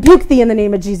 I rebuke thee in the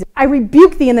name of Jesus. I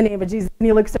rebuke thee in the name of Jesus. And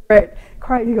he looks at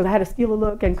Christ. He goes, I had to steal a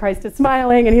look, and Christ is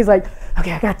smiling, and he's like,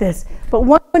 okay, I got this. But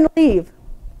one wouldn't leave.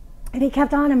 And he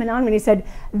kept on him, and he said,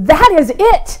 that is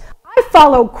it. I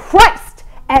follow Christ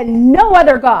and no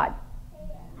other God.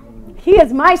 He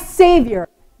is my Savior.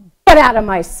 Get out of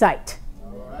my sight.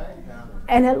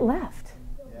 And it left.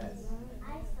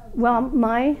 Well,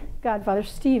 my godfather,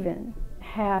 Stephen,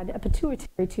 had a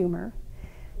pituitary tumor.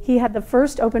 He had the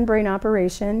first open brain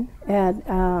operation at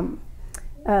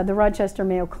the Rochester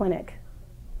Mayo Clinic.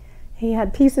 He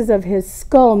had pieces of his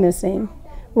skull missing,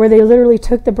 where they literally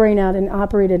took the brain out and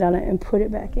operated on it and put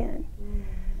it back in.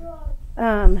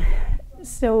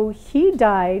 So he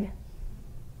died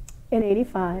in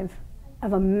 '85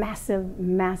 of a massive,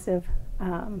 massive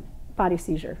body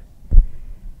seizure.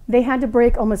 They had to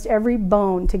break almost every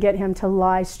bone to get him to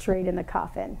lie straight in the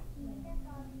coffin.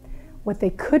 What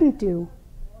they couldn't do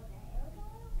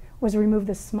was remove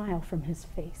the smile from his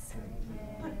face.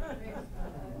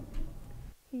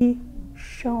 He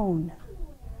shone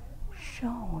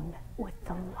with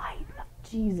the light of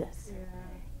Jesus,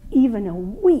 even a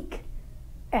week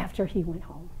after he went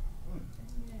home.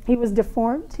 He was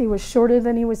deformed. He was shorter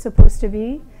than he was supposed to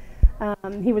be.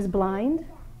 He was blind.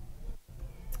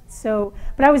 So,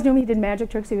 but I always knew he did magic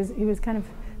tricks. He was kind of,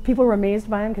 people were amazed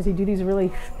by him because he'd do these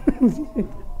really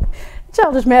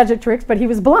childish magic tricks, but he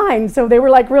was blind, so they were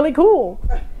like really cool.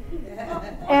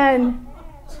 And,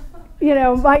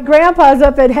 my grandpa's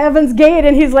up at Heaven's Gate,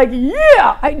 and he's like,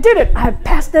 yeah, I did it. I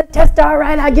passed the test, all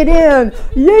right, I get in.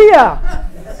 Yeah.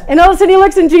 And all of a sudden he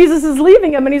looks and Jesus is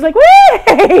leaving him, and he's like,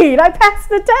 wait, I passed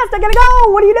the test, I gotta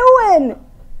go, what are you doing?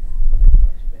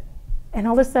 And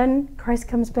all of a sudden, Christ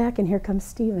comes back, and here comes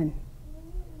Stephen,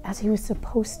 as he was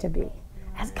supposed to be,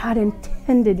 as God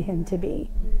intended him to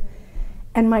be.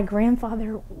 And my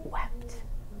grandfather wept.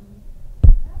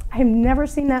 I have never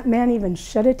seen that man even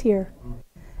shed a tear,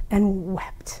 and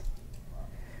wept.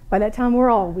 By that time, we're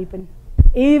all weeping.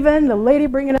 Even the lady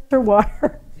bringing us her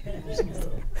water. I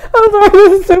was like,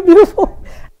 this is so beautiful.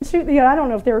 I don't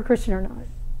know if they were Christian or not.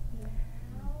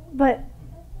 But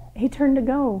he turned to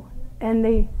go, and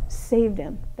they saved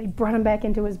him. They brought him back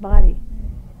into his body.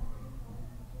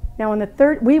 Now, on the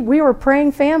third, we were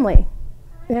praying family,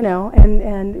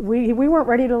 and we weren't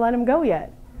ready to let him go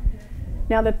yet.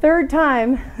 Now, the third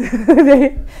time,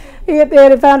 they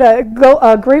had found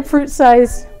a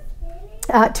grapefruit-sized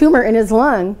tumor in his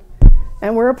lung,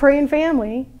 and we're a praying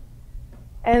family.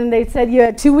 And they said, you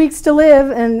had 2 weeks to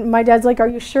live. And my dad's like, are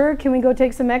you sure? Can we go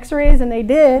take some x-rays? And they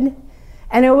did.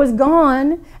 And it was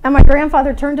gone. And my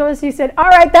grandfather turned to us. He said, all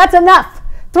right, that's enough.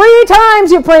 3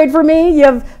 times you prayed for me.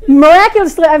 I've been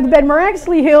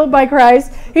miraculously healed by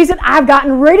Christ. He said, I've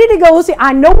gotten ready to go. See,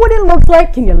 I know what it looks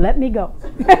like. Can you let me go?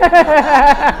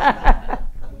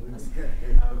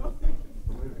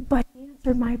 But he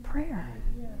answered my prayer.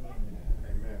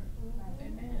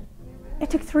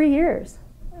 It took 3 years.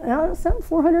 Some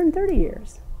 430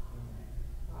 years.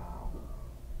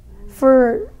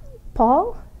 For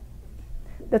Paul,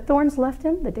 the thorns left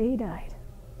him the day he died.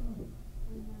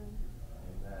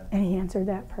 And he answered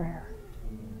that prayer.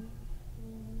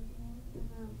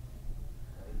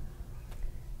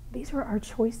 These were our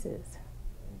choices.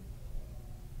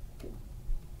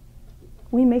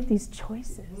 We make these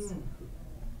choices.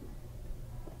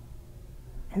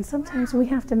 And sometimes we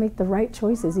have to make the right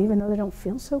choices even though they don't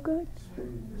feel so good.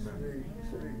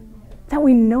 That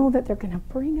we know that they're going to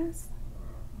bring us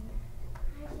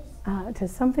to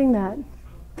something that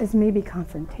is maybe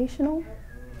confrontational.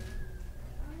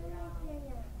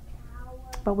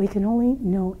 But we can only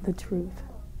know the truth.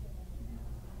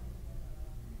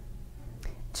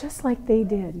 Just like they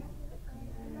did.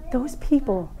 Those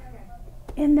people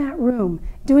in that room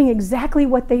doing exactly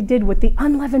what they did with the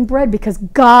unleavened bread because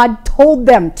God told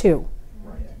them to.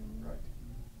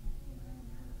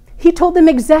 He told them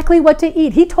exactly what to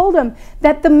eat. He told them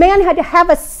that the man had to have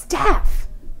a staff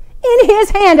in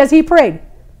his hand as he prayed.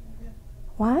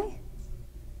 Why?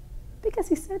 Because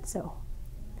he said so.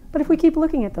 But if we keep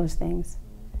looking at those things,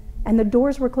 and the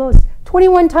doors were closed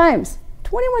 21 times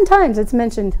it's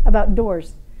mentioned about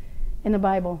doors in the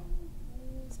Bible.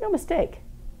 It's no mistake.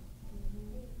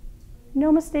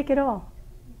 No mistake at all.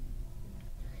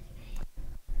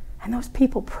 And those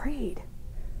people prayed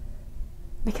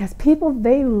because people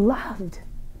they loved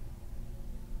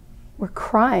were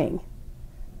crying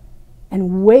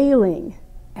and wailing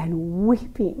and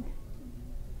weeping.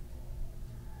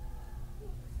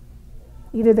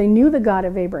 Either they knew the God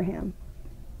of Abraham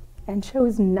and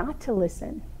chose not to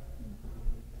listen,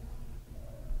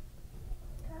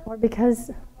 or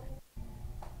because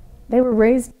they were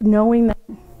raised knowing that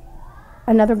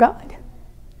another God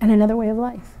and another way of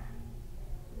life.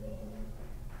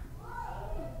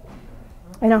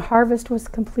 And a harvest was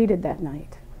completed that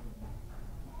night.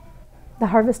 The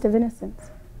harvest of innocence.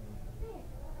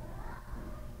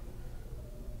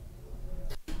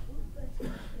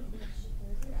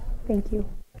 Thank you.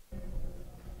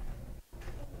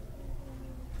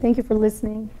 Thank you for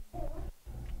listening.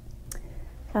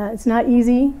 It's not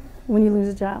easy when you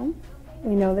lose a child.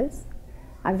 We know this.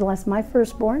 I've lost my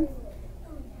firstborn.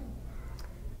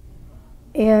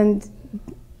 And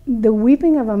the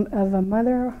weeping of a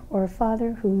mother or a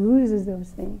father who loses those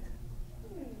things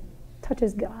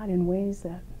touches God in ways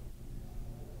that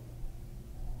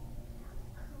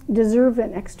deserve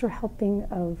an extra helping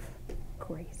of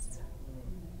grace.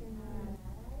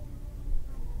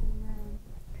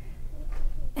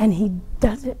 And he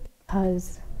does it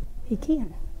because he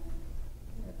can.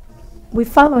 We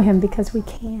follow him because we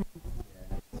can.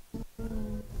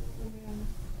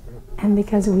 And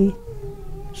because we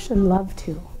should love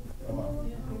to.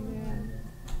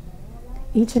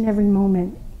 Each and every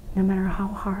moment, no matter how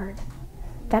hard.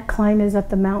 That climb is up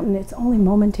the mountain, it's only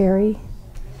momentary.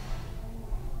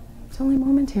 It's only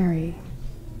momentary.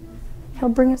 He'll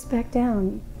bring us back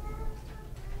down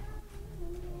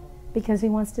because he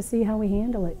wants to see how we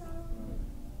handle it.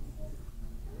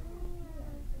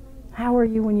 How are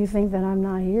you when you think that I'm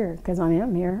not here? Because I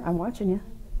am here. I'm watching you.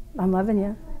 I'm loving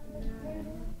you.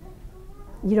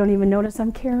 You don't even notice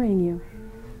I'm carrying you.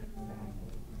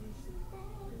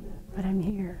 But I'm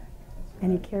here.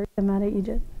 And he carried them out of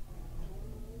Egypt.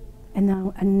 And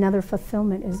now another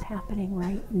fulfillment is happening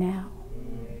right now.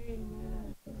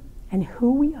 And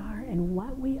who we are and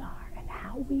what we are and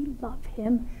how we love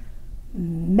him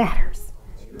matters.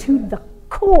 To the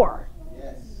core.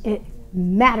 It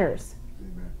matters.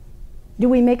 Do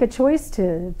we make a choice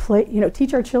to play,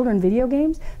 teach our children video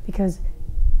games? Because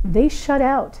they shut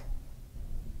out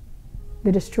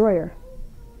the destroyer.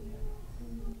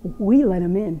 We let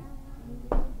them in.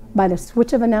 By the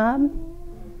switch of a knob,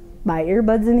 by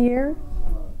earbuds in the ear,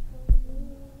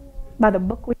 by the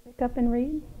book we pick up and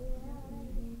read.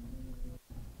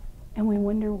 And we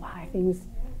wonder why things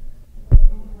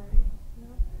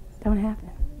don't happen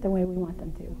the way we want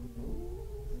them to.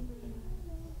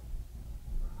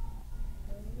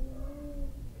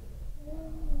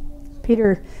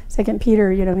 Peter, 2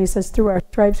 Peter, he says, through our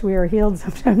stripes we are healed.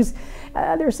 Sometimes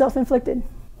they're self-inflicted.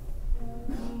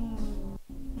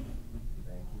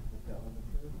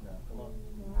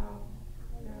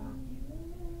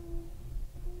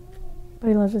 But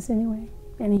he loves us anyway,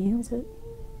 and he heals it.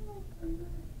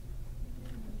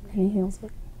 And he heals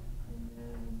it.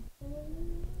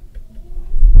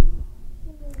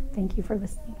 Thank you for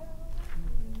listening.